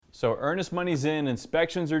So earnest money's in,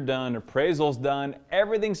 inspections are done, appraisal's done,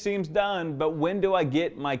 everything seems done, but when do I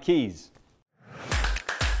get my keys?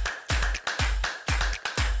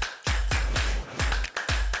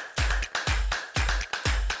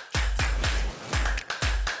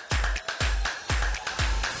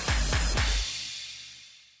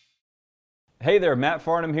 Hey there, Matt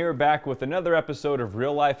Farnham here, back with another episode of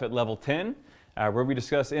Real Life at Level 10, where we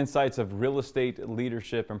discuss insights of real estate,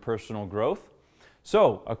 leadership, and personal growth.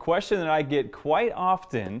 So, a question that I get quite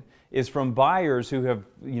often is from buyers who have,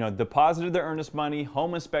 deposited their earnest money,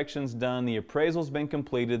 home inspection's done, the appraisal's been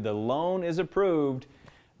completed, the loan is approved,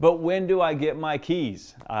 but when do I get my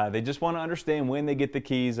keys? They just want to understand when they get the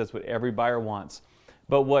keys. That's what every buyer wants.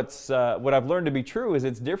 But what I've learned to be true is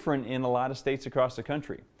it's different in a lot of states across the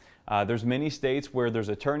country. There's many states where there's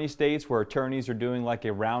attorney states where attorneys are doing like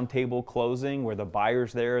a round table closing where the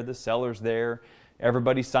buyer's there, the seller's there,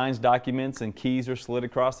 everybody signs documents and keys are slid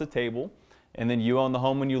across the table, and then you own the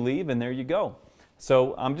home when you leave, and there you go.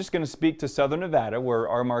 So I'm just going to speak to Southern Nevada where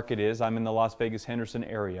our market is. I'm in the Las Vegas Henderson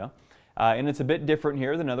area, and it's a bit different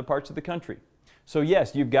here than other parts of the country. So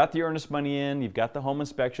yes, you've got the earnest money in, you've got the home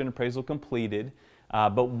inspection appraisal completed,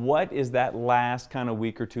 but what is that last kind of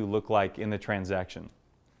week or two look like in the transaction?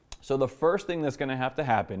 So the first thing that's going to have to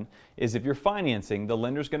happen is if you're financing, the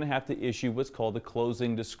lender's going to have to issue what's called a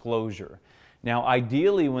closing disclosure. Now,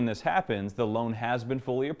 ideally when this happens, the loan has been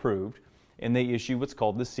fully approved and they issue what's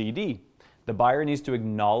called the CD. The buyer needs to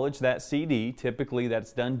acknowledge that CD. Typically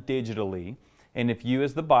that's done digitally. And if you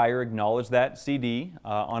as the buyer acknowledge that CD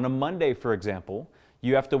on a Monday, for example,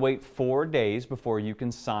 you have to wait 4 days before you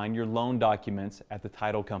can sign your loan documents at the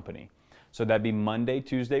title company. So that'd be Monday,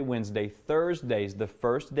 Tuesday, Wednesday. Thursday's the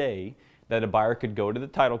first day that a buyer could go to the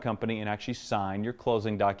title company and actually sign your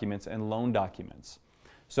closing documents and loan documents.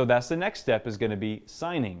 So that's the next step, is going to be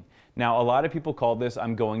signing. Now, a lot of people call this,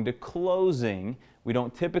 I'm going to closing. We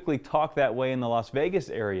don't typically talk that way in the Las Vegas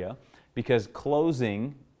area because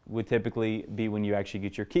closing would typically be when you actually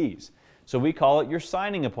get your keys. So we call it your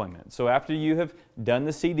signing appointment. So after you have done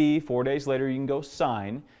the CD, 4 days later you can go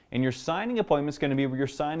sign, and your signing appointment is going to be where you're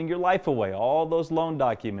signing your life away, all those loan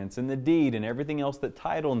documents and the deed and everything else that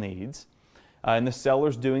title needs. And the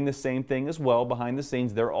seller's doing the same thing as well behind the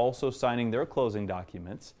scenes. They're also signing their closing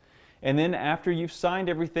documents. And then after you've signed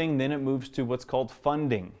everything, then it moves to what's called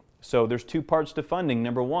funding. So there's two parts to funding.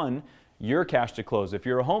 Number one, your cash to close. If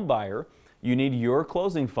you're a home buyer, you need your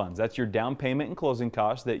closing funds. That's your down payment and closing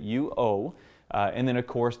costs that you owe. And then of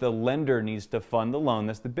course the lender needs to fund the loan.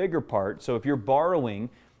 That's the bigger part. So if you're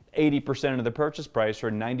borrowing 80% of the purchase price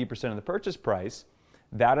or 90% of the purchase price,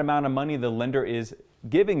 that amount of money the lender is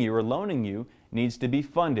giving you or loaning you needs to be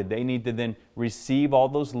funded. They need to then receive all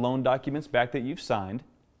those loan documents back that you've signed.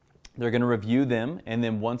 They're going to review them, and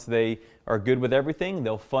then once they are good with everything,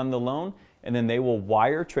 they'll fund the loan, and then they will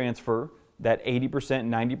wire transfer that 80%,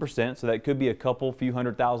 90%, so that could be a couple, few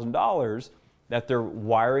 $100,000 that they're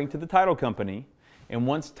wiring to the title company. And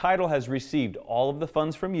once title has received all of the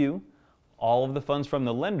funds from you, all of the funds from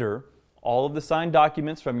the lender, all of the signed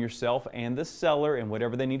documents from yourself and the seller and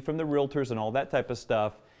whatever they need from the realtors and all that type of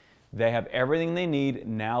stuff, they have everything they need.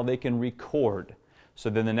 Now they can record.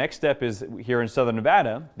 So then the next step is here in Southern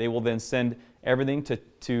Nevada, they will then send everything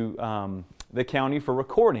to the county for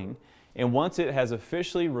recording. And once it has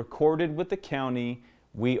officially recorded with the county,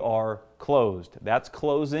 we are closed. That's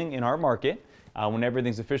closing in our market. When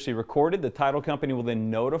everything's officially recorded, the title company will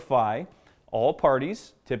then notify all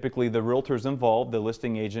parties, typically the realtors involved, the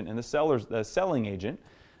listing agent and the selling agent,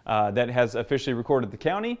 that has officially recorded the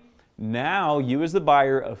county. Now you as the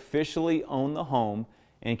buyer officially own the home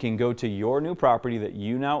and can go to your new property that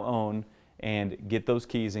you now own and get those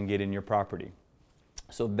keys and get in your property.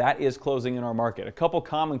 So that is closing in our market. A couple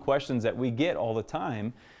common questions that we get all the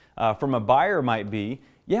time from a buyer might be,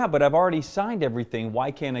 yeah, but I've already signed everything.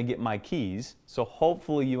 Why can't I get my keys? So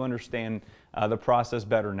hopefully you understand the process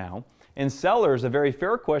better now. And sellers, a very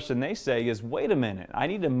fair question they say is, wait a minute, I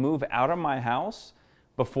need to move out of my house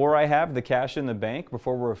before I have the cash in the bank,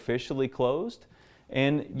 before we're officially closed?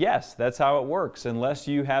 And yes, that's how it works. Unless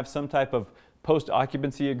you have some type of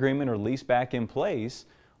post-occupancy agreement or lease back in place,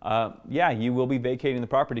 yeah, you will be vacating the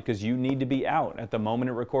property because you need to be out at the moment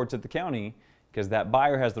it records at the county, because that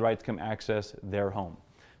buyer has the right to come access their home.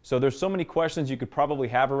 So there's so many questions you could probably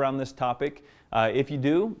have around this topic. If you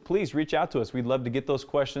do, please reach out to us. We'd love to get those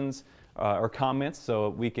questions or comments so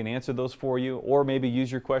we can answer those for you, or maybe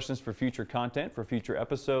use your questions for future content, for future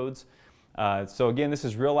episodes. So again, this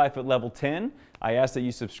is Real Life at Level 10. I ask that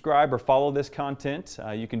you subscribe or follow this content.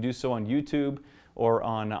 You can do so on YouTube or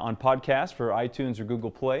on podcast for iTunes or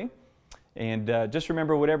Google Play. And just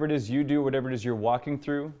remember, whatever it is you do, whatever it is you're walking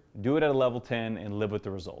through, do it at a level 10 and live with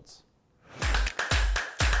the results.